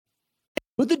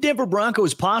Could the Denver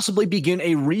Broncos possibly begin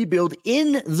a rebuild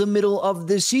in the middle of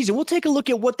this season? We'll take a look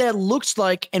at what that looks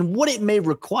like and what it may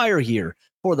require here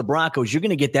for the Broncos. You're going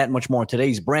to get that much more in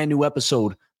today's brand new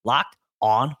episode, Locked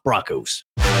on Broncos.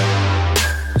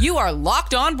 You are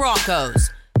Locked on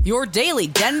Broncos, your daily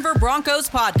Denver Broncos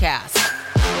podcast.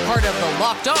 Part of the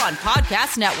Locked on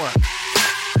Podcast Network.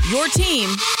 Your team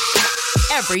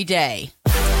every day.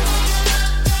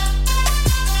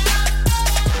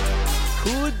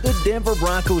 Could the Denver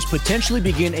Broncos potentially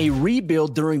begin a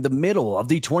rebuild during the middle of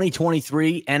the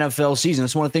 2023 NFL season?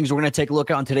 That's one of the things we're going to take a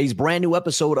look at on today's brand new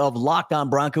episode of Locked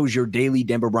on Broncos, your daily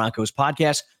Denver Broncos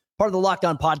podcast, part of the Locked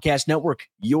on Podcast Network,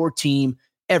 your team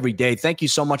every day. Thank you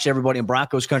so much, everybody in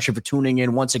Broncos country, for tuning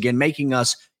in once again, making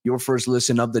us your first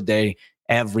listen of the day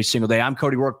every single day. I'm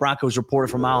Cody Rourke, Broncos reporter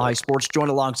from Mile High Sports,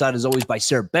 joined alongside, as always, by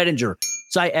Sarah Bettinger,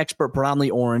 site expert,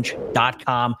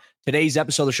 predominantlyorange.com. Today's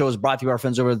episode of the show is brought to you by our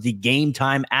friends over at the Game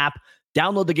Time app.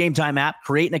 Download the Game Time app,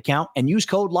 create an account, and use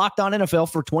code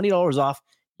LOCKEDONNFL for $20 off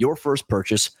your first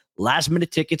purchase.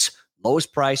 Last-minute tickets,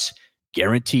 lowest price,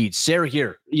 guaranteed. Sarah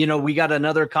here, we got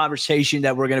another conversation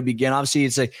that we're going to begin. Obviously,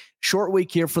 it's a short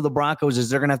week here for the Broncos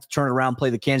as they're going to have to turn around, play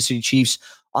the Kansas City Chiefs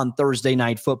on Thursday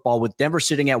Night Football with Denver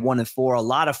sitting at 1-4. A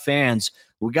lot of fans,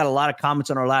 we got a lot of comments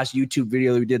on our last YouTube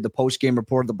video. We did the post-game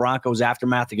report of the Broncos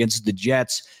aftermath against the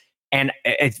Jets. And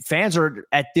fans are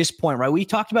at this point, right? We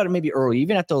talked about it maybe early,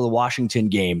 even after the Washington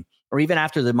game or even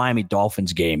after the Miami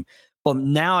Dolphins game. But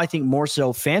now I think more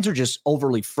so fans are just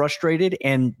overly frustrated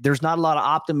and there's not a lot of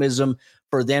optimism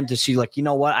for them to see, like, you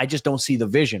know what? I just don't see the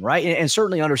vision, right? And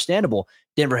certainly understandable.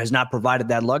 Denver has not provided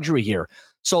that luxury here.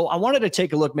 So I wanted to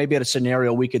take a look maybe at a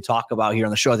scenario we could talk about here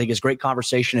on the show. I think it's great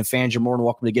conversation, and fans, you're more than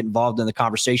welcome to get involved in the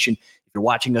conversation. If you're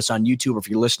watching us on YouTube or if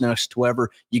you're listening to us to wherever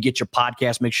you get your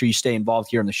podcast, make sure you stay involved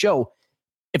here in the show.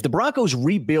 If the Broncos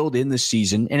rebuild in this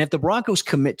season, and if the Broncos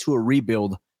commit to a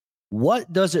rebuild,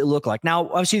 what does it look like? Now,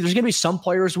 obviously, there's going to be some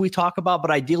players we talk about,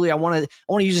 but ideally, I want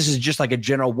to use this as just like a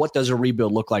general, what does a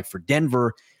rebuild look like for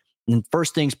Denver? And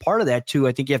first things, part of that, too,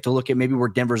 I think you have to look at maybe where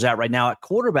Denver's at right now at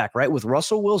quarterback, right? With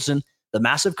Russell Wilson, the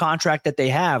massive contract that they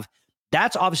have,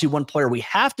 that's obviously one player we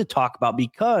have to talk about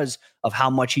because of how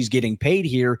much he's getting paid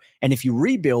here. And if you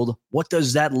rebuild, what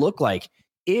does that look like?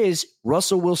 Is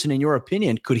Russell Wilson, in your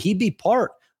opinion, could he be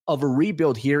part of a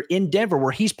rebuild here in Denver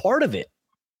where he's part of it?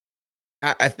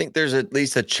 I think there's at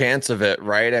least a chance of it,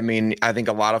 right? I mean, I think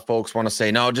a lot of folks want to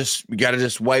say, no, we got to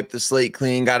just wipe the slate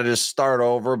clean, got to just start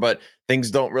over. But things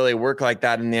don't really work like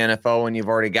that in the NFL when you've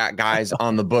already got guys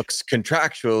on the books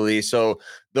contractually. So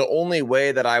the only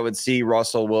way that I would see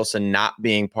Russell Wilson not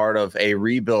being part of a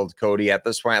rebuild, Cody, at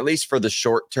this point, at least for the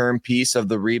short-term piece of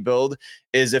the rebuild,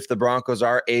 is if the Broncos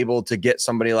are able to get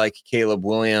somebody like Caleb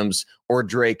Williams or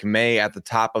Drake May at the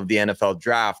top of the NFL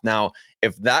draft. Now,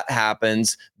 if that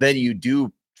happens, then you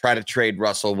do try to trade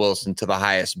Russell Wilson to the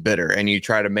highest bidder and you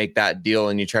try to make that deal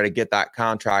and you try to get that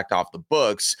contract off the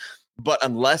books. But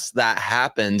unless that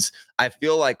happens, I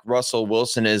feel like Russell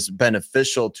Wilson is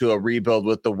beneficial to a rebuild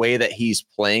with the way that he's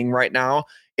playing right now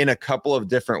in a couple of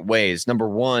different ways. Number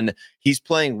one, he's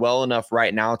playing well enough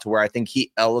right now to where I think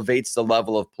he elevates the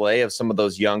level of play of some of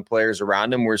those young players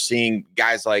around him. We're seeing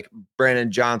guys like Brandon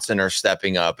Johnson are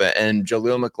stepping up and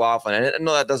Jaleel McLaughlin. And I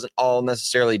know that doesn't all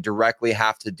necessarily directly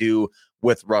have to do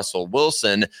with Russell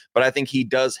Wilson, but I think he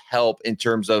does help in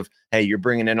terms of, hey, you're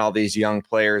bringing in all these young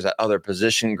players at other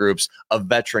position groups, a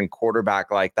veteran quarterback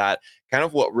like that. Kind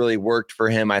of what really worked for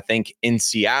him, I think, in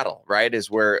Seattle, right, is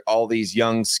where all these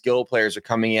young skill players are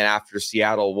coming in after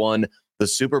Seattle won the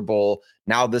Super Bowl.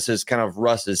 Now this is kind of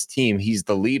Russ's team. He's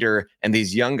the leader, and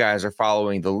these young guys are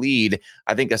following the lead.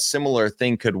 I think a similar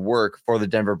thing could work for the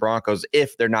Denver Broncos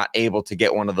if they're not able to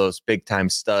get one of those big-time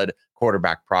stud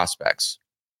quarterback prospects.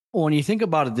 Well, when you think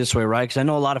about it this way, right? Because I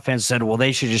know a lot of fans said, well,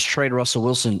 they should just trade Russell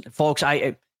Wilson. Folks,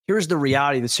 here's the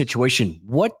reality of the situation.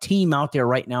 What team out there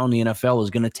right now in the NFL is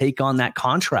going to take on that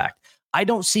contract? I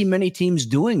don't see many teams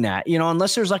doing that,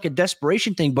 unless there's like a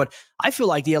desperation thing. But I feel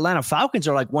like the Atlanta Falcons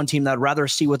are like one team that I'd rather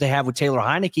see what they have with Taylor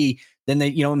Heineke than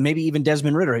maybe even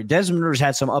Desmond Ridder. Desmond Ritter's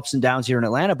had some ups and downs here in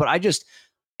Atlanta, but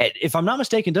if I'm not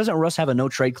mistaken, doesn't Russ have a no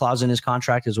trade clause in his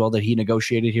contract as well that he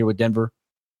negotiated here with Denver?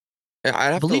 Yeah,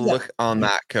 I'd have to look on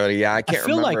that, Cody. Yeah, I can't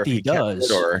remember like if he does.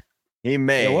 Or he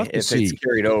may if it's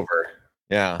carried over.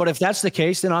 Yeah. But if that's the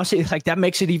case, then honestly, like that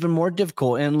makes it even more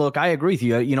difficult. And look, I agree with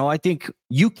you. I think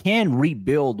you can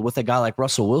rebuild with a guy like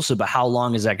Russell Wilson, but how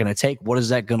long is that going to take? What is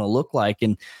that going to look like?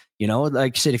 And,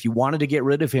 like I said, if you wanted to get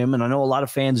rid of him, and I know a lot of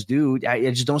fans do,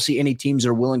 I just don't see any teams that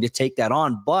are willing to take that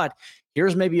on. But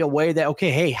here's maybe a way that,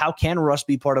 okay, hey, how can Russ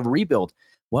be part of a rebuild?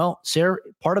 Well, Sarah,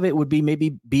 part of it would be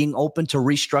maybe being open to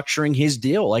restructuring his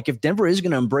deal. Like if Denver is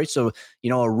going to embrace a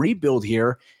rebuild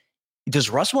here, does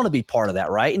Russ want to be part of that,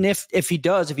 right? And if he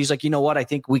does, if he's like, you know what, I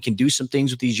think we can do some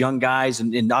things with these young guys,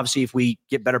 and obviously if we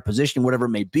get better positioning, whatever it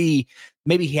may be,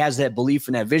 maybe he has that belief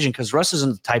and that vision, because Russ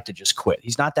isn't the type to just quit.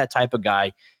 He's not that type of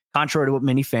guy, contrary to what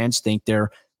many fans think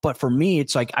there. But for me,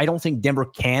 it's like I don't think Denver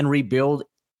can rebuild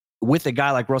with a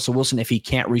guy like Russell Wilson if he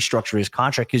can't restructure his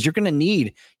contract, because you're going to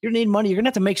need money. You're going to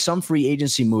have to make some free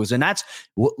agency moves. And that's,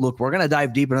 look, we're going to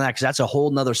dive deeper into that because that's a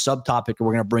whole nother subtopic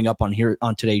we're going to bring up on here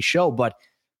on today's show. But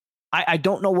I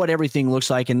don't know what everything looks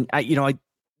like. And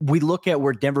we look at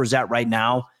where Denver's at right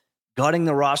now, gutting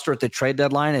the roster at the trade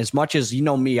deadline. As much as you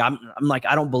know me, I'm like,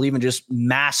 I don't believe in just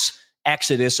mass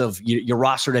exodus of your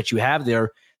roster that you have there.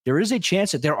 There is a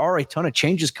chance that there are a ton of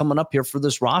changes coming up here for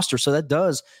this roster. So that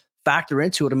does factor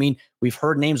into it. I mean, we've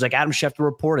heard names like Adam Schefter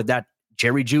reported that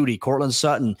Jerry Jeudy, Cortland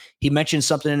Sutton. He mentioned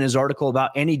something in his article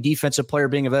about any defensive player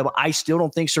being available. I still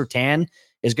don't think Surtain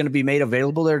is going to be made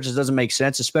available there. It just doesn't make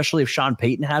sense, especially if Sean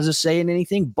Payton has a say in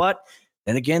anything. But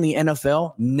then again, the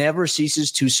NFL never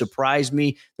ceases to surprise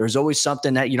me. There's always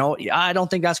something that, I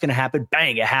don't think that's going to happen.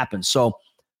 Bang, it happens. So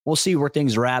we'll see where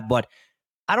things are at. But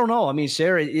I don't know. I mean,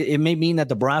 Sarah, it may mean that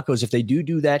the Broncos, if they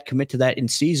do that, commit to that in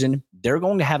season, they're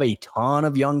going to have a ton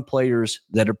of young players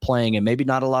that are playing and maybe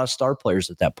not a lot of star players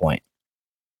at that point.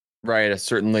 Right.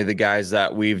 Certainly the guys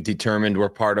that we've determined were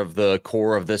part of the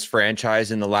core of this franchise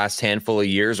in the last handful of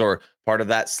years, or part of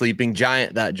that sleeping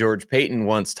giant that George Payton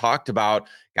once talked about,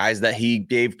 guys that he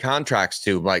gave contracts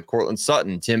to, like Cortland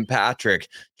Sutton, Tim Patrick,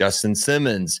 Justin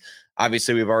Simmons.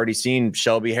 Obviously, we've already seen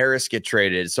Shelby Harris get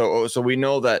traded. So we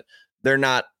know that they're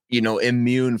not,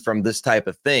 immune from this type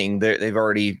of thing. They've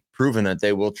already proven that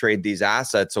they will trade these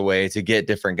assets away to get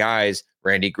different guys.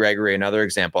 Randy Gregory, another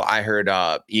example. I heard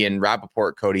Ian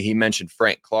Rappaport, Cody, he mentioned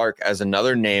Frank Clark as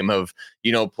another name of,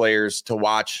 players to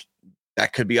watch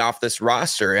that could be off this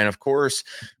roster. And of course,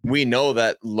 we know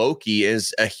that Loki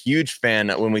is a huge fan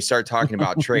when we start talking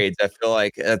about trades. I feel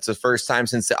like that's the first time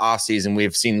since the offseason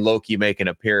we've seen Loki make an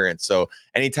appearance. So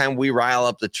anytime we rile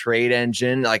up the trade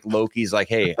engine, like Loki's like,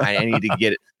 hey, I need to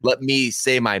get it. Let me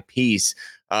say my piece.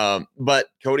 But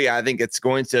Cody, I think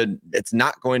it's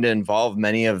not going to involve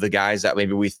many of the guys that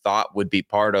maybe we thought would be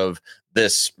part of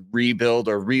this rebuild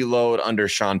or reload under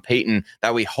Sean Payton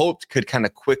that we hoped could kind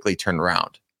of quickly turn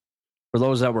around. For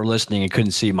those that were listening and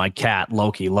couldn't see, my cat,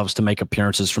 Loki, loves to make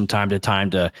appearances from time to time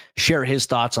to share his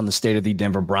thoughts on the state of the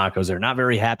Denver Broncos. They're not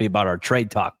very happy about our trade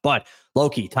talk, but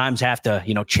Loki, times have to,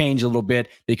 change a little bit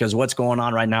because what's going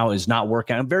on right now is not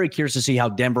working. I'm very curious to see how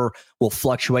Denver will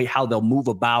fluctuate, how they'll move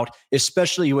about,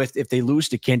 especially if they lose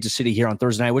to Kansas City here on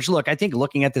Thursday night, which, look, I think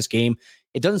looking at this game,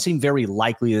 it doesn't seem very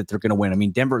likely that they're going to win. I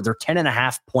mean, Denver, they're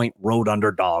 10.5-point road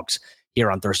underdogs here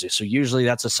on Thursday. So usually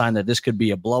that's a sign that this could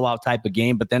be a blowout type of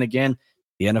game. But then again,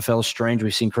 the NFL is strange.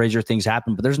 We've seen crazier things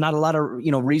happen, but there's not a lot of,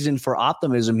 reason for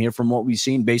optimism here from what we've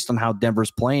seen based on how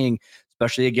Denver's playing,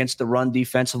 especially against the run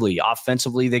defensively.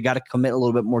 Offensively, they got to commit a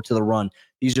little bit more to the run.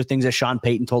 These are things that Sean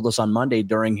Payton told us on Monday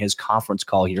during his conference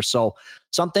call here. So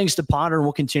some things to ponder, and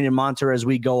we'll continue to monitor as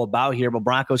we go about here. But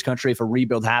Broncos country, if a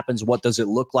rebuild happens, what does it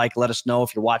look like? Let us know.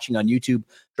 If you're watching on YouTube,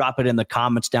 drop it in the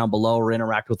comments down below or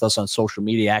interact with us on social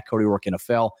media at Cody Rourke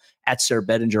NFL, at Sarah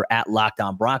Bettinger, at Locked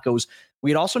On Broncos.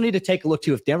 We'd also need to take a look,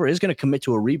 too, if Denver is going to commit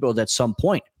to a rebuild at some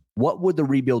point. What would the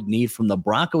rebuild need from the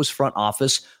Broncos front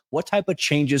office? What type of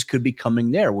changes could be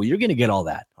coming there? Well, you're going to get all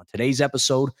that on today's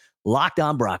episode, Locked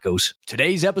On Broncos.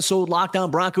 Today's episode, Locked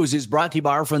On Broncos, is brought to you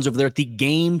by our friends over there at the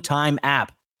Game Time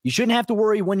app. You shouldn't have to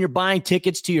worry when you're buying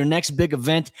tickets to your next big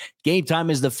event. Game Time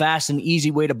is the fast and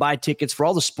easy way to buy tickets for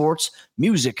all the sports,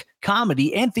 music,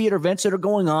 comedy, and theater events that are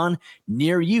going on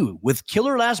near you. With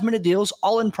killer last-minute deals,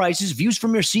 all-in prices, views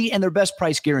from your seat, and their best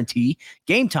price guarantee,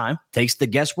 Game Time takes the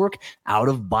guesswork out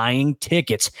of buying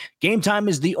tickets. Game Time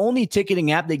is the only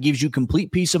ticketing app that gives you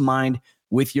complete peace of mind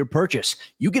with your purchase.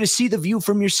 You get to see the view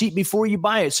from your seat before you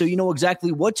buy it, so you know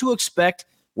exactly what to expect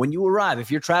when you arrive.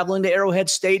 If you're traveling to Arrowhead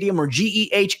Stadium or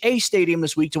GEHA Stadium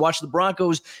this week to watch the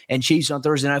Broncos and Chiefs on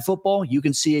Thursday Night Football, you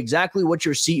can see exactly what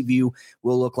your seat view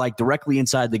will look like directly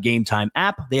inside the Game Time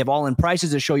app. They have all-in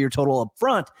prices that show your total up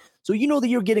front, so you know that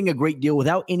you're getting a great deal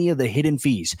without any of the hidden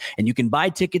fees. And you can buy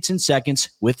tickets in seconds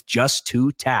with just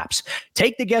 2 taps.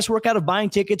 Take the guesswork out of buying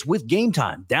tickets with Game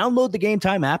Time. Download the Game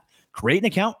Time app, create an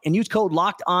account, and use code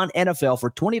LOCKEDONNFL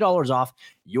for $20 off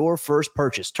your first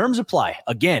purchase. Terms apply.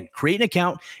 Again, create an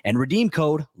account and redeem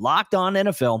code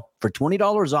LOCKEDONNFL for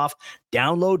 $20 off.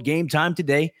 Download Game Time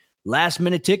today.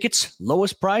 Last-minute tickets,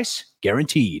 lowest price,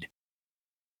 guaranteed.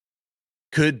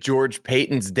 Could George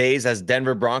Payton's days as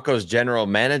Denver Broncos general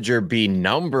manager be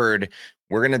numbered?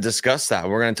 we're going to discuss that.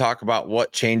 We're going to talk about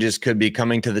what changes could be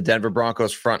coming to the Denver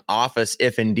Broncos front office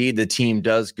if indeed the team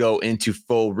does go into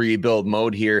full rebuild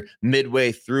mode here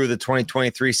midway through the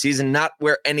 2023 season. Not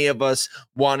where any of us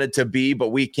wanted to be, but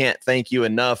we can't thank you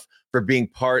enough for being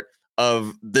part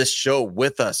of this show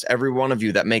with us. Every one of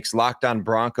you that makes Locked On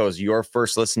Broncos your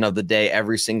first listen of the day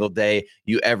every single day.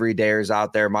 You everydayers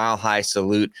out there, mile high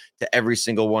salute to every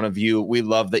single one of you. We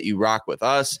love that you rock with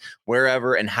us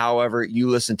wherever and however you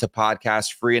listen to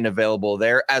podcasts, free and available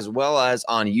there, as well as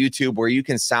on YouTube, where you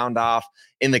can sound off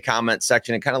in the comment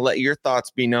section and kind of let your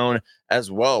thoughts be known as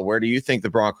well. Where do you think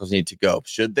the Broncos need to go?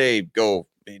 Should they go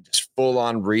just full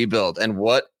on rebuild? And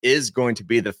what is going to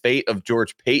be the fate of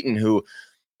George Paton, who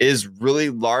is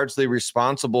really largely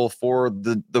responsible for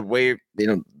the way,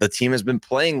 the team has been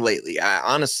playing lately?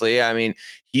 Honestly, I mean,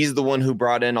 he's the one who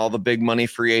brought in all the big money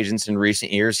free agents in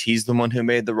recent years. He's the one who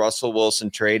made the Russell Wilson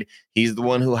trade. He's the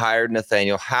one who hired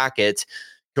Nathaniel Hackett.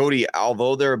 Cody,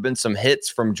 although there have been some hits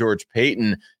from George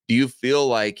Paton, do you feel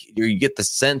like you get the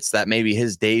sense that maybe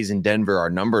his days in Denver are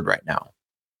numbered right now?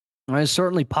 It's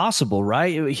certainly possible,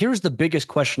 right? Here's the biggest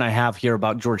question I have here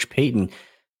about George Paton.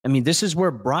 I mean, this is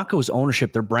where Broncos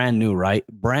ownership, they're brand new, right?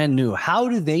 Brand new. How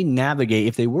do they navigate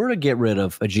if they were to get rid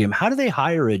of a GM? How do they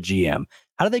hire a GM?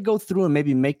 How do they go through and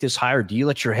maybe make this hire? Do you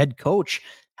let your head coach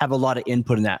have a lot of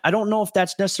input in that? I don't know if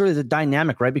that's necessarily the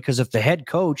dynamic, right? Because if the head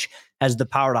coach has the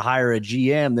power to hire a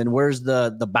GM, then where's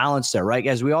the balance there, right?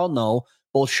 As we all know,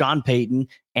 both Sean Payton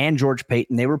and George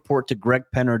Paton, they report to Greg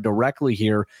Penner directly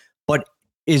here. But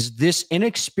is this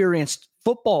inexperienced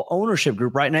football ownership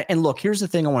group, right? And look, here's the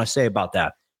thing I want to say about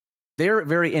that. They're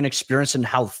very inexperienced in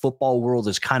how the football world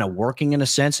is kind of working, in a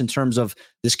sense, in terms of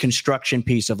this construction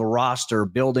piece of a roster,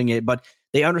 building it. But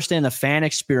they understand the fan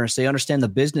experience. They understand the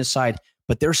business side,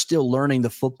 but they're still learning the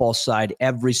football side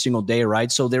every single day,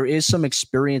 right? So there is some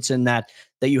experience in that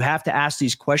you have to ask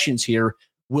these questions here.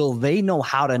 Will they know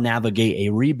how to navigate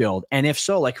a rebuild? And if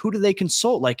so, like, who do they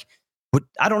consult? Like, but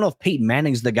I don't know if Peyton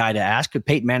Manning's the guy to ask.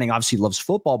 Peyton Manning obviously loves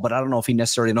football, but I don't know if he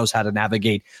necessarily knows how to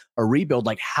navigate a rebuild.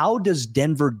 Like, how does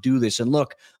Denver do this? And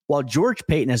look, while George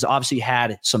Paton has obviously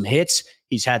had some hits,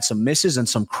 he's had some misses and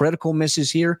some critical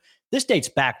misses here. This dates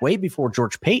back way before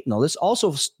George Paton, though. This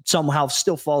also somehow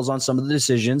still falls on some of the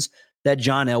decisions that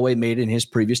John Elway made in his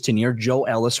previous tenure, Joe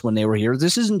Ellis when they were here.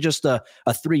 This isn't just a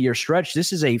 3-year stretch.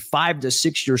 This is a 5 to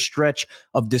 6 year stretch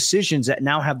of decisions that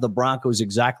now have the Broncos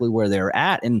exactly where they're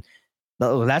at. And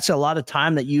that's a lot of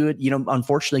time that you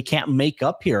unfortunately can't make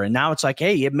up here. And now it's like,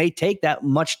 hey, it may take that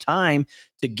much time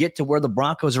to get to where the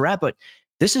Broncos are at. But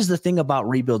this is the thing about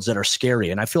rebuilds that are scary.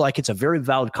 And I feel like it's a very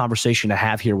valid conversation to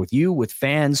have here with you, with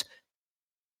fans.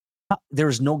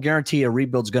 There's no guarantee a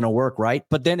rebuild's going to work, right?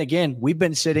 But then again, we've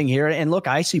been sitting here and look,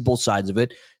 I see both sides of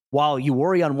it. While you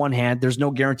worry on one hand, there's no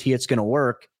guarantee it's going to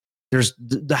work. There's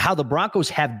how the Broncos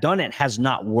have done it has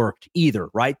not worked either,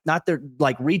 right? Not they're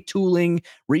like retooling,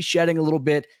 reshedding a little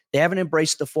bit. They haven't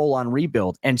embraced the full-on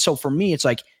rebuild. And so for me, it's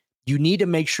like you need to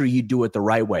make sure you do it the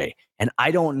right way. And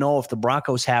I don't know if the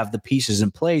Broncos have the pieces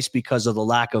in place because of the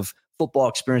lack of football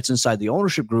experience inside the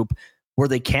ownership group where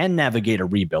they can navigate a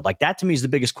rebuild. Like that to me is the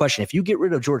biggest question. If you get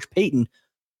rid of George Paton,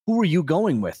 who are you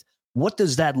going with? What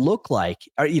does that look like?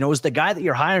 Is the guy that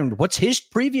you're hiring, what's his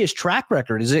previous track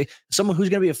record? Is it someone who's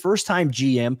going to be a first-time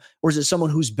GM, or is it someone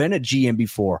who's been a GM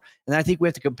before? And I think we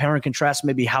have to compare and contrast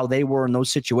maybe how they were in those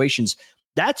situations.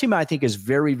 That team, I think, is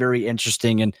very, very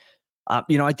interesting. And,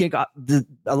 I think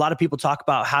a lot of people talk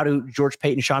about how do George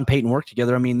Paton and Sean Payton work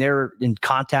together. I mean, they're in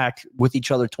contact with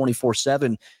each other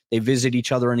 24/7. They visit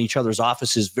each other in each other's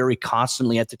offices very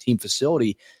constantly at the team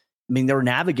facility. I mean, they're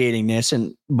navigating this,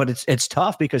 but it's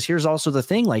tough because here's also the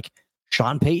thing, like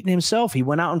Sean Payton himself, he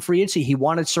went out in free agency. He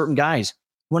wanted certain guys,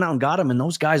 went out and got them. And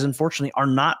those guys, unfortunately, are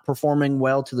not performing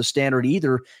well to the standard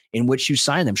either in which you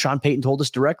signed them. Sean Payton told us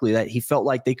directly that he felt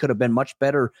like they could have been much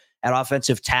better at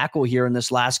offensive tackle here in this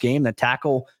last game. That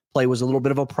tackle play was a little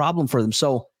bit of a problem for them.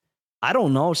 So I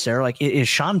don't know, Sarah, like is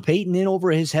Sean Payton in over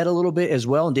his head a little bit as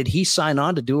well? And did he sign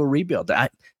on to do a rebuild? I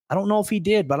don't know if he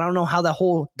did, but I don't know how that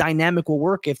whole dynamic will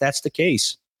work if that's the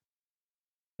case.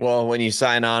 Well, when you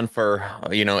sign on for,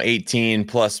 18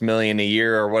 plus million a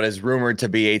year, or what is rumored to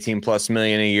be 18 plus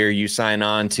million a year, you sign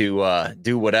on to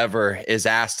do whatever is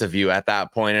asked of you at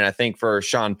that point. And I think for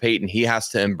Sean Payton, he has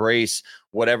to embrace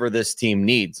whatever this team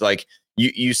needs. Like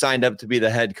you signed up to be the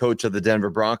head coach of the Denver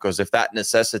Broncos. If that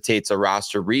necessitates a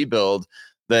roster rebuild,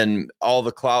 then all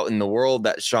the clout in the world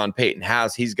that Sean Payton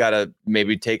has, he's got to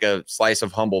maybe take a slice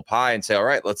of humble pie and say, all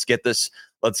right, let's get this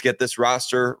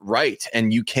roster right.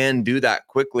 And you can do that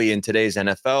quickly in today's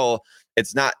NFL.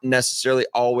 It's not necessarily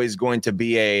always going to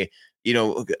be a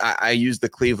I use the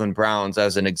Cleveland Browns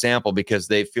as an example because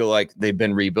they feel like they've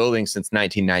been rebuilding since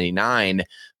 1999,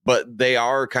 but they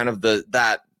are kind of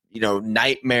that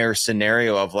nightmare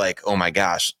scenario of like, oh my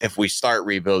gosh, if we start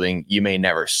rebuilding, you may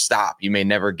never stop. You may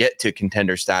never get to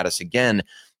contender status again.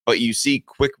 But you see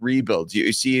quick rebuilds.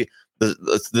 You see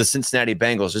the Cincinnati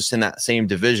Bengals just in that same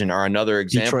division are another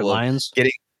example Detroit Lions.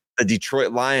 Getting the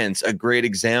Detroit Lions, a great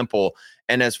example.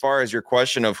 And as far as your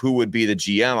question of who would be the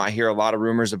GM, I hear a lot of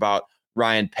rumors about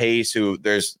Ryan Pace, who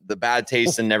there's the bad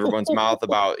taste in everyone's mouth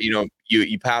about,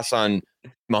 you pass on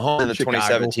Mahomes in the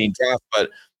 2017 draft,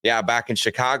 but yeah, back in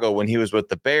Chicago when he was with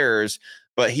the Bears,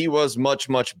 but he was much,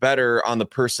 much better on the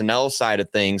personnel side of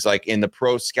things, like in the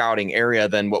pro scouting area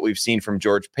than what we've seen from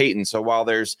George Payton. So while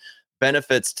there's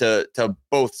benefits to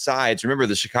both sides, remember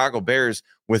the Chicago Bears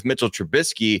with Mitchell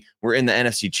Trubisky were in the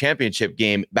NFC Championship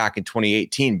game back in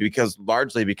 2018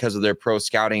 largely because of their pro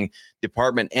scouting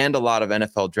department and a lot of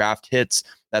NFL draft hits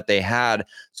that they had.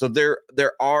 So there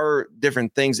are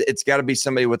different things. It's got to be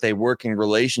somebody with a working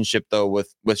relationship though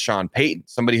with Sean Payton,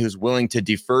 somebody who's willing to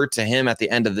defer to him at the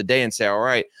end of the day and say, all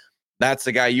right, that's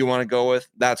the guy you want to go with.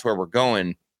 That's where we're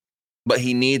going. But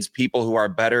he needs people who are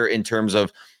better in terms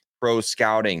of pro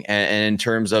scouting and in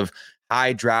terms of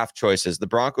high draft choices. The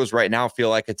Broncos right now feel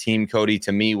like a team, Cody,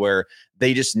 to me, where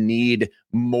they just need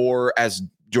more, as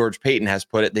George Payton has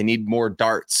put it, they need more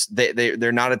darts.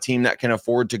 They're not a team that can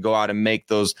afford to go out and make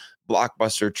those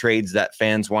blockbuster trades that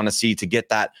fans want to see to get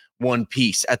that one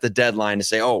piece at the deadline to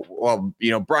say, oh, well,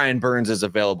 Brian Burns is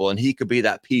available and he could be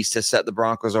that piece to set the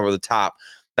Broncos over the top.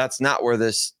 That's not where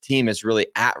this team is really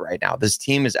at right now. This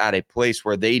team is at a place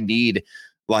where they need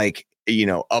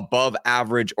above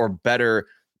average or better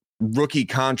rookie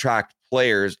contract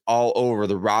players all over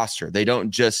the roster. They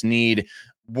don't just need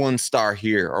one star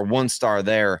here or one star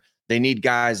there. They need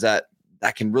guys that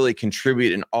can really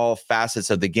contribute in all facets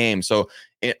of the game. So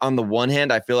on the one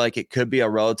hand, I feel like it could be a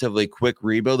relatively quick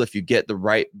rebuild if you get the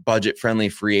right budget-friendly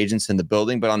free agents in the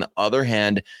building. But on the other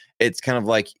hand, it's kind of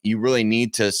like you really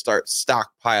need to start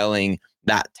stockpiling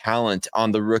that talent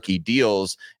on the rookie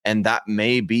deals. And that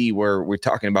may be where we're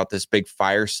talking about this big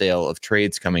fire sale of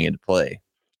trades coming into play.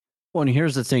 Well, and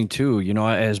here's the thing, too.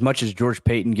 As much as George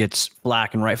Payton gets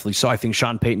flack, and rightfully so, I think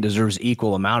Sean Payton deserves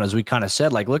equal amount. As we kind of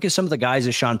said, like, look at some of the guys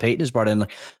that Sean Payton has brought in.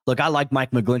 Look, I like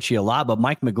Mike McGlinchey a lot, but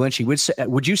Mike McGlinchey,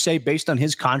 would you say, based on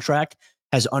his contract,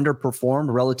 has underperformed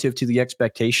relative to the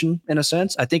expectation in a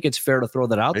sense? I think it's fair to throw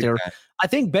that out there. I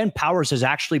think Ben Powers has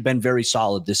actually been very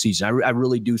solid this season. I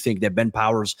really do think that Ben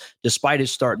Powers, despite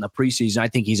his start in the preseason, I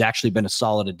think he's actually been a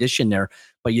solid addition there.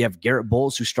 But you have Garrett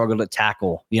Bowles, who struggled at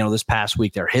tackle, this past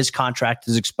week there. His contract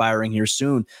is expiring here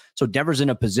soon. So Denver's in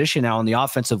a position now on the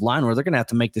offensive line where they're going to have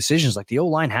to make decisions. Like the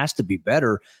O-line has to be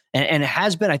better. And it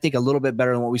has been, I think, a little bit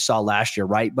better than what we saw last year,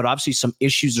 right? But obviously some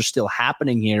issues are still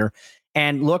happening here.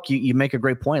 And look, you make a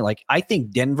great point. Like, I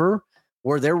think Denver,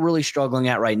 where they're really struggling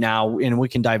at right now, and we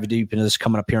can dive deep into this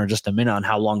coming up here in just a minute on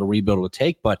how long a rebuild will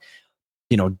take. But,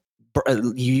 you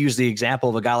use the example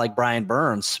of a guy like Brian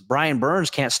Burns. Brian Burns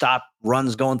can't stop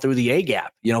runs going through the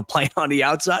A-gap, playing on the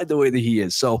outside the way that he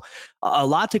is. So a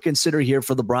lot to consider here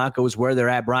for the Broncos, where they're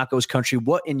at, Broncos country.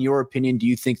 What, in your opinion, do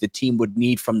you think the team would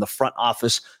need from the front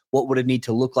office? What would it need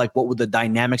to look like? What would the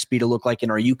dynamics be to look like? And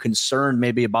are you concerned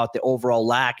maybe about the overall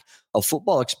lack of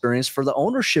football experience for the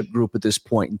ownership group at this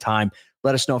point in time?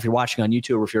 Let us know if you're watching on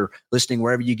YouTube or if you're listening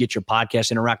wherever you get your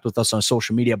podcast. Interact with us on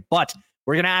social media. But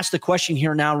we're going to ask the question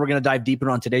here now, and we're going to dive deeper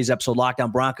on today's episode, Locked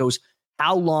On Broncos.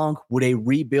 How long would a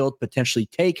rebuild potentially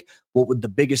take? What would the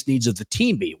biggest needs of the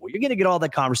team be? Well, you're going to get all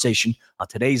that conversation on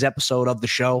today's episode of the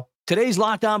show. Today's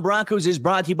Locked On Broncos is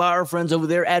brought to you by our friends over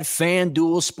there at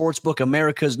FanDuel Sportsbook,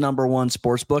 America's #1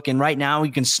 sportsbook. And right now,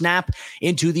 you can snap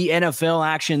into the NFL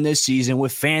action this season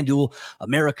with FanDuel,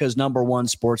 America's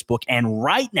 #1 sportsbook. And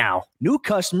right now, new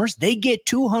customers, they get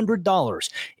 $200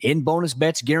 in bonus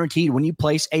bets guaranteed when you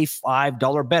place a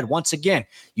 $5 bet. Once again,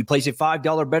 you place a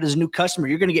 $5 bet as a new customer,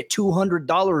 you're going to get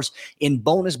 $200 in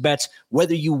bonus bets,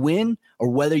 whether you win or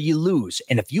whether you lose.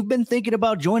 And if you've been thinking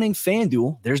about joining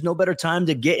FanDuel, there's no better time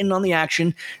to get in on the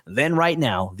action than right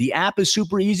now. The app is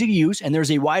super easy to use, and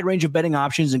there's a wide range of betting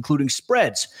options, including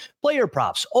spreads, player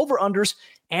props, over-unders,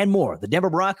 and more. The Denver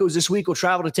Broncos this week will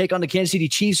travel to take on the Kansas City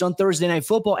Chiefs on Thursday Night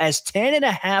Football as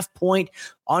 10.5-point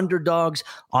underdogs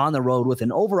on the road with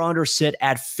an over-under sit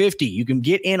at 50. You can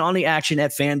get in on the action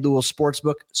at FanDuel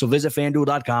Sportsbook. So visit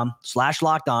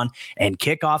FanDuel.com/lockedon and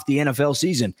kick off the NFL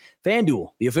season.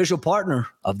 FanDuel, the official partner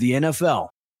of the NFL.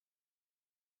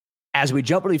 As we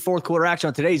jump into the fourth quarter action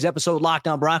on today's episode, Locked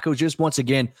On Broncos, just once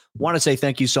again, want to say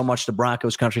thank you so much to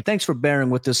Broncos country. Thanks for bearing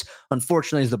with us.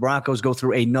 Unfortunately, as the Broncos go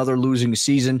through another losing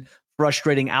season,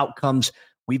 frustrating outcomes.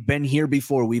 We've been here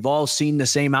before. We've all seen the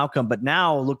same outcome. But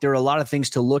now, look, there are a lot of things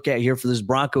to look at here for this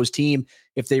Broncos team.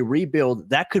 If they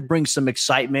rebuild, that could bring some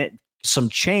excitement, some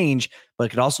change, but it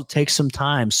could also take some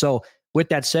time. So with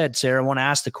that said, Sarah, I want to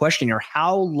ask the question here,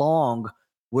 how long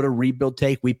would a rebuild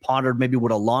take? We pondered maybe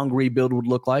what a long rebuild would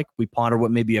look like. We pondered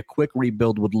what maybe a quick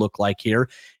rebuild would look like here.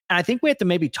 And I think we have to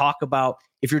maybe talk about,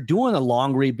 if you're doing a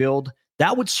long rebuild,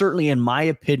 that would certainly, in my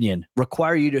opinion,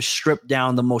 require you to strip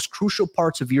down the most crucial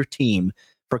parts of your team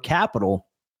for capital,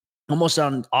 almost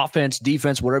on offense,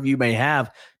 defense, whatever you may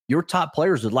have. Your top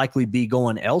players would likely be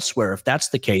going elsewhere if that's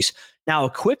the case. Now,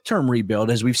 a quick term rebuild,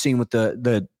 as we've seen with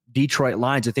the Detroit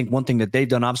Lions, I think one thing that they've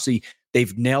done, obviously,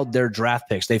 they've nailed their draft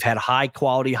picks. They've had high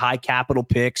quality, high capital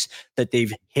picks that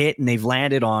they've hit and they've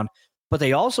landed on. But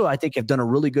they also, I think, have done a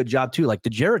really good job too. Like the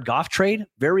Jared Goff trade,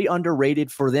 very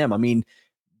underrated for them. I mean,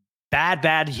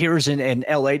 bad years in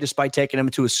LA, despite taking him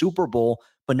to a Super Bowl.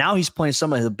 But now he's playing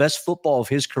some of the best football of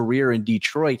his career in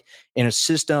Detroit in a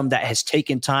system that has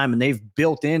taken time, and they've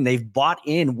bought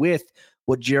in with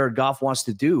what Jared Goff wants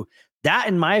to do. That,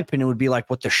 in my opinion, would be like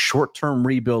what the short-term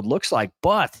rebuild looks like.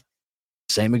 But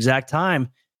same exact time,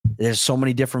 there's so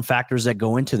many different factors that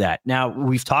go into that. Now,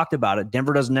 we've talked about it.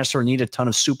 Denver doesn't necessarily need a ton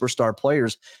of superstar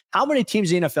players. How many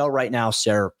teams in the NFL right now,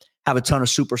 Sarah, have a ton of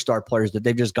superstar players that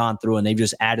they've just gone through and they've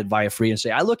just added via free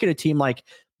agency? I look at a team like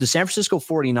the San Francisco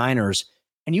 49ers,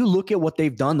 and you look at what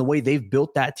they've done, the way they've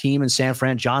built that team in San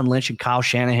Fran, John Lynch and Kyle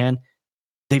Shanahan,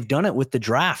 they've done it with the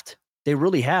draft. They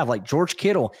really have. Like George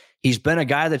Kittle, he's been a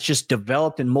guy that's just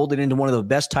developed and molded into one of the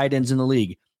best tight ends in the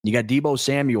league. You got Deebo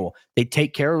Samuel. They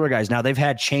take care of their guys. Now, they've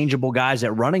had changeable guys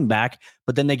at running back,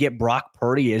 but then they get Brock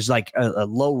Purdy as like a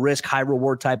low-risk,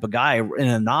 high-reward type of guy, an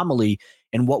anomaly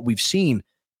in what we've seen.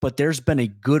 But there's been a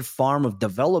good farm of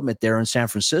development there in San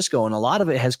Francisco, and a lot of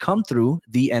it has come through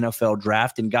the NFL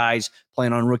draft and guys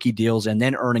playing on rookie deals and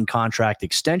then earning contract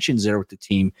extensions there with the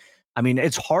team. I mean,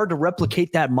 it's hard to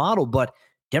replicate that model, but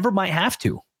Denver might have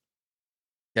to.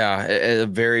 Yeah, a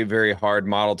very, very hard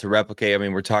model to replicate. I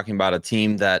mean, we're talking about a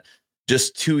team that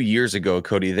just 2 years ago,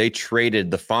 Cody, they traded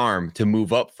the farm to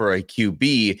move up for a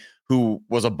QB who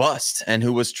was a bust and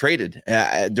who was traded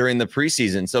during the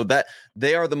preseason. So that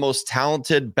they are the most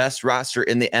talented, best roster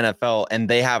in the NFL, and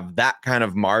they have that kind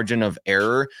of margin of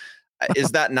error.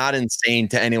 Is that not insane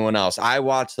to anyone else? I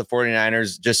watch the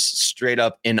 49ers just straight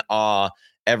up in awe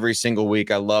every single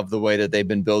week. I love the way that they've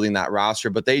been building that roster,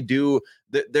 but they do,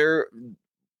 the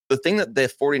thing that the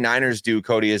 49ers do,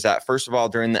 Cody, is that, first of all,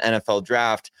 during the NFL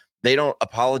draft, they don't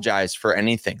apologize for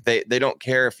anything. They don't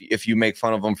care if you make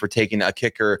fun of them for taking a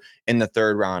kicker in the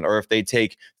third round, or if they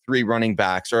take 3 running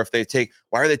backs, or if they take,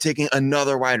 why are they taking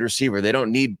another wide receiver? They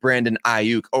don't need Brandon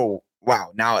Ayuk. Oh,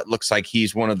 wow, now it looks like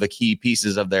he's one of the key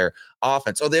pieces of their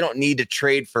offense. Oh, they don't need to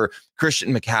trade for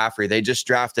Christian McCaffrey. They just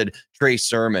drafted Trey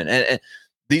Sermon. And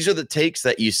these are the takes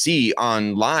that you see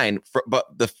online.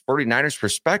 But the 49ers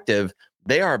perspective,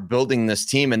 they are building this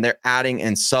team and they're adding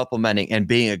and supplementing and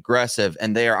being aggressive,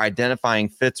 and they are identifying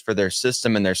fits for their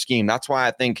system and their scheme. That's why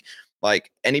I think,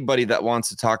 like, anybody that wants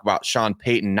to talk about Sean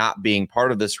Payton not being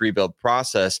part of this rebuild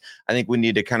process, I think we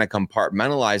need to kind of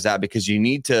compartmentalize that, because you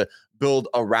need to build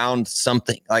around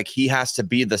something. Like, he has to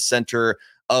be the center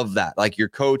of that, like your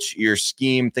coach, your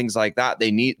scheme, things like that.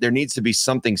 There needs to be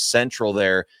something central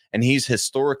there. And he's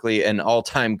historically an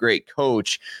all-time great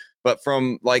coach. But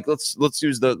from, like, let's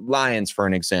use the Lions for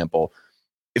an example.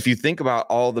 If you think about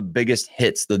all the biggest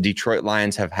hits the Detroit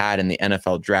Lions have had in the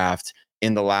NFL draft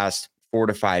in the last 4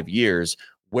 to 5 years,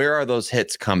 where are those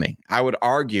hits coming? I would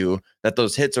argue that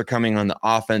those hits are coming on the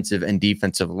offensive and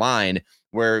defensive line,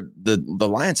 where the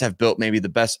Lions have built maybe the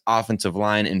best offensive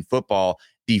line in football.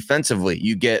 Defensively,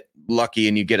 you get lucky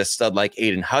and you get a stud like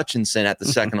Aiden Hutchinson at the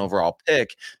second overall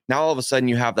pick. Now, all of a sudden,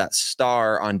 you have that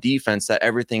star on defense that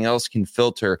everything else can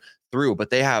filter through. But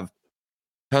they have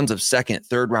tons of second,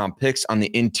 third round picks on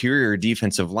the interior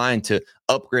defensive line to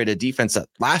upgrade a defense that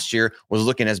last year was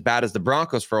looking as bad as the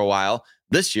Broncos for a while.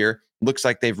 This year looks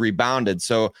like they've rebounded.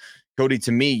 So, Cody,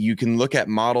 to me, you can look at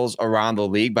models around the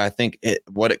league, but I think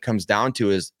what it comes down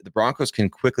to is the Broncos can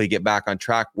quickly get back on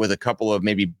track with a couple of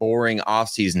maybe boring off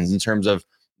seasons in terms of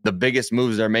the biggest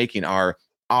moves they're making are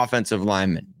offensive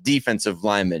linemen, defensive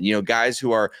linemen, guys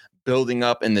who are building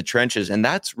up in the trenches. And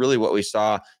that's really what we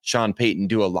saw Sean Payton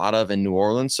do a lot of in New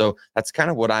Orleans. So that's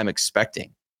kind of what I'm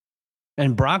expecting.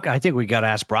 And I think we got to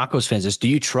ask Broncos fans this. Do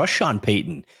you trust Sean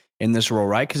Payton in this role,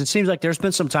 right? Because it seems like there's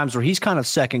been some times where he's kind of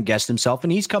second guessed himself,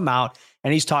 and he's come out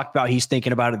and he's talked about he's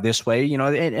thinking about it this way, and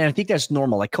I think that's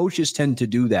normal. Like, coaches tend to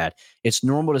do that. It's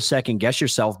normal to second guess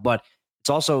yourself, but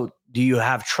it's also, do you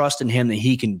have trust in him that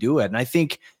he can do it? And I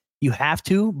think You have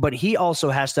to, but he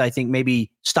also has to, I think,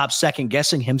 maybe stop second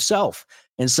guessing himself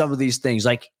in some of these things.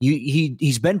 Like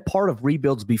he's been part of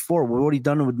rebuilds before. What he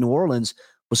done with New Orleans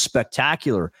was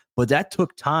spectacular, but that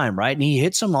took time, right? And he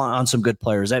hit some on some good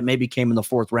players that maybe came in the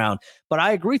fourth round. But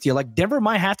I agree with you. Like Denver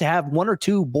might have to have one or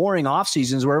two boring off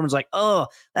seasons where everyone's like, oh,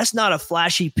 that's not a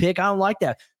flashy pick. I don't like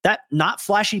that. That not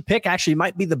flashy pick actually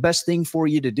might be the best thing for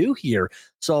you to do here.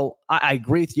 So I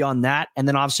agree with you on that. And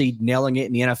then obviously nailing it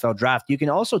in the NFL draft. You can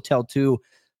also tell too,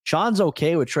 Sean's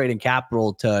okay with trading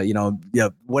capital to,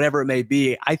 whatever it may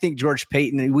be. I think George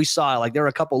Payton, we saw like there were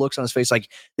a couple looks on his face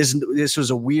like this was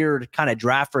a weird kind of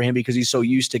draft for him because he's so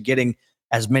used to getting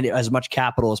as much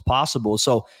capital as possible.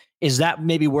 So is that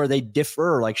maybe where they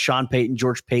differ, like Sean Payton,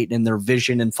 George Payton, and their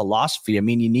vision and philosophy? I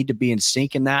mean, you need to be in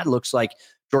sync in that. It looks like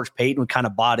George Payton kind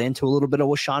of bought into a little bit of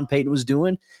what Sean Payton was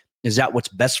doing. Is that what's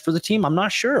best for the team? I'm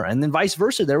not sure. And then vice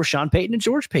versa, there was Sean Payton and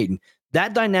George Payton.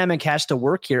 That dynamic has to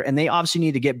work here, and they obviously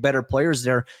need to get better players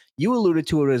there. You alluded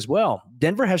to it as well.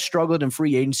 Denver has struggled in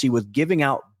free agency with giving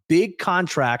out big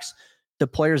contracts to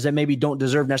players that maybe don't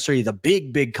deserve necessarily the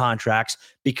big contracts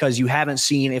because you haven't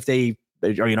seen if they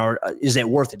or is it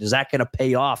worth it? Is that going to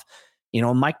pay off?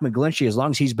 Mike McGlinchey, as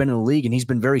long as he's been in the league and he's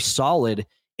been very solid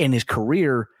in his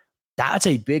career, that's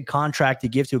a big contract to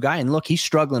give to a guy. And look, he's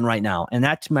struggling right now. And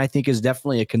that to me, I think is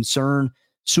definitely a concern.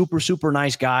 Super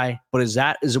nice guy. But is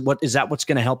that what's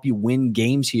going to help you win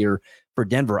games here for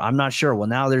Denver? I'm not sure. Well,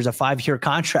 now there's a 5-year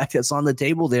contract that's on the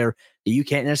table there that you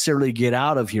can't necessarily get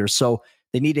out of here. So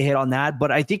they need to hit on that.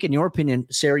 But I think in your opinion,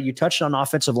 Sarah, you touched on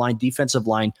offensive line, defensive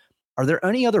line. Are there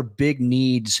any other big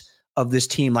needs of this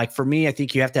team? Like for me, I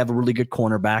think you have to have a really good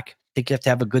cornerback. I think you have to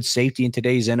have a good safety in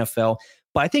today's NFL.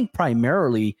 But I think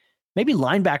primarily maybe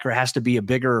linebacker has to be a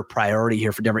bigger priority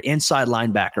here for Denver. Inside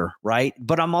linebacker, right?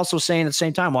 But I'm also saying at the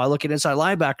same time, while I look at inside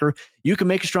linebacker, you can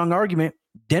make a strong argument.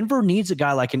 Denver needs a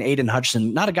guy like an Aiden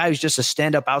Hutchinson, not a guy who's just a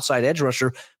stand-up outside edge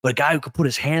rusher, but a guy who could put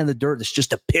his hand in the dirt that's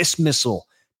just a piss missile.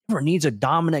 Denver needs a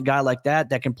dominant guy like that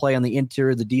can play on the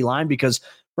interior of the D-line because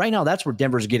right now that's where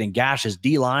Denver's getting gashed is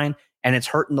D-line, and it's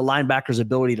hurting the linebackers'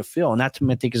 ability to fill. And that, to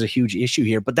me, I think is a huge issue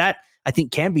here. But that, I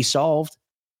think, can be solved.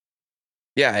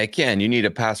 Yeah, it can. You need a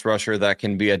pass rusher that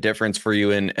can be a difference for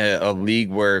you in a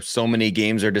league where so many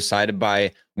games are decided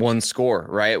by one score,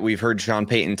 right? We've heard Sean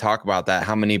Payton talk about that.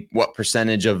 What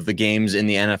percentage of the games in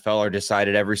the NFL are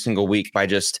decided every single week by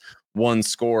just one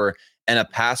score, and a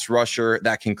pass rusher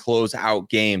that can close out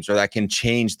games or that can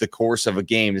change the course of a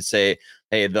game to say,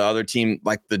 hey, the other team,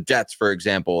 like the Jets, for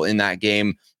example, in that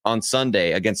game on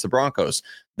Sunday against the Broncos,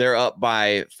 they're up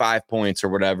by 5 points or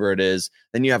whatever it is.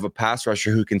 Then you have a pass rusher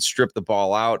who can strip the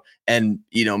ball out and,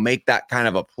 make that kind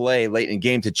of a play late in the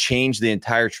game to change the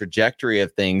entire trajectory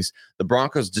of things. The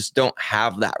Broncos just don't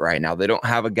have that right now. They don't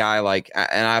have a guy like,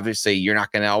 and obviously you're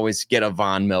not going to always get a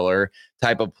Von Miller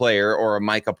type of player or a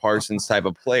Micah Parsons type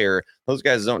of player. Those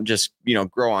guys don't just,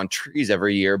 grow on trees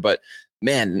every year, but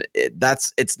man,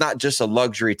 it's not just a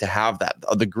luxury to have that.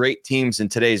 The great teams in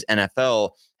today's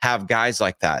NFL have guys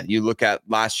like that. You look at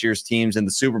last year's teams in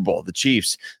the Super Bowl, the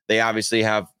Chiefs, they obviously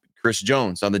have Chris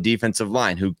Jones on the defensive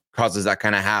line who causes that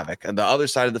kind of havoc. On the other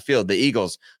side of the field, the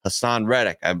Eagles, Hassan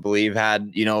Reddick, I believe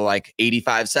had, like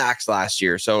 85 sacks last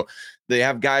year. So they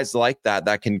have guys like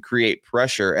that can create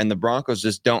pressure, and the Broncos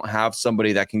just don't have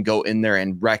somebody that can go in there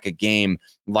and wreck a game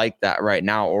like that right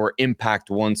now or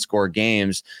impact one-score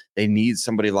games. They need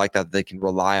somebody like that they can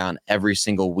rely on every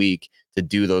single week to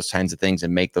do those kinds of things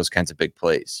and make those kinds of big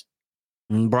plays.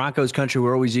 Broncos country,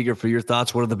 we're always eager for your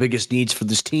thoughts. What are the biggest needs for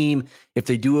this team if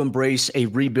they do embrace a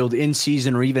rebuild in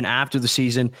season or even after the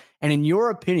season? And in your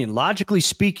opinion, logically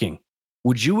speaking,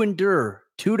 would you endure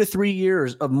 2 to 3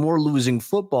 years of more losing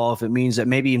football if it means that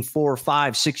maybe in 4 or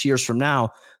 5, 6 years from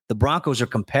now, the Broncos are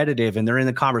competitive and they're in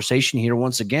the conversation here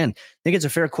once again? I think it's a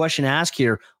fair question to ask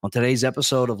here on today's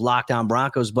episode of Locked On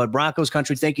Broncos. But Broncos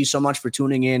country, thank you so much for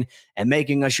tuning in and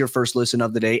making us your first listen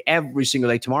of the day every single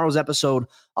day. Tomorrow's episode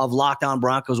of Locked On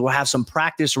Broncos, we'll have some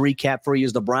practice recap for you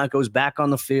as the Broncos back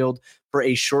on the field for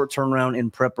a short turnaround in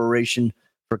preparation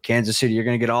for Kansas City. You're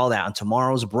going to get all that on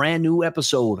tomorrow's brand new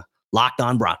episode, Locked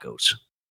On Broncos.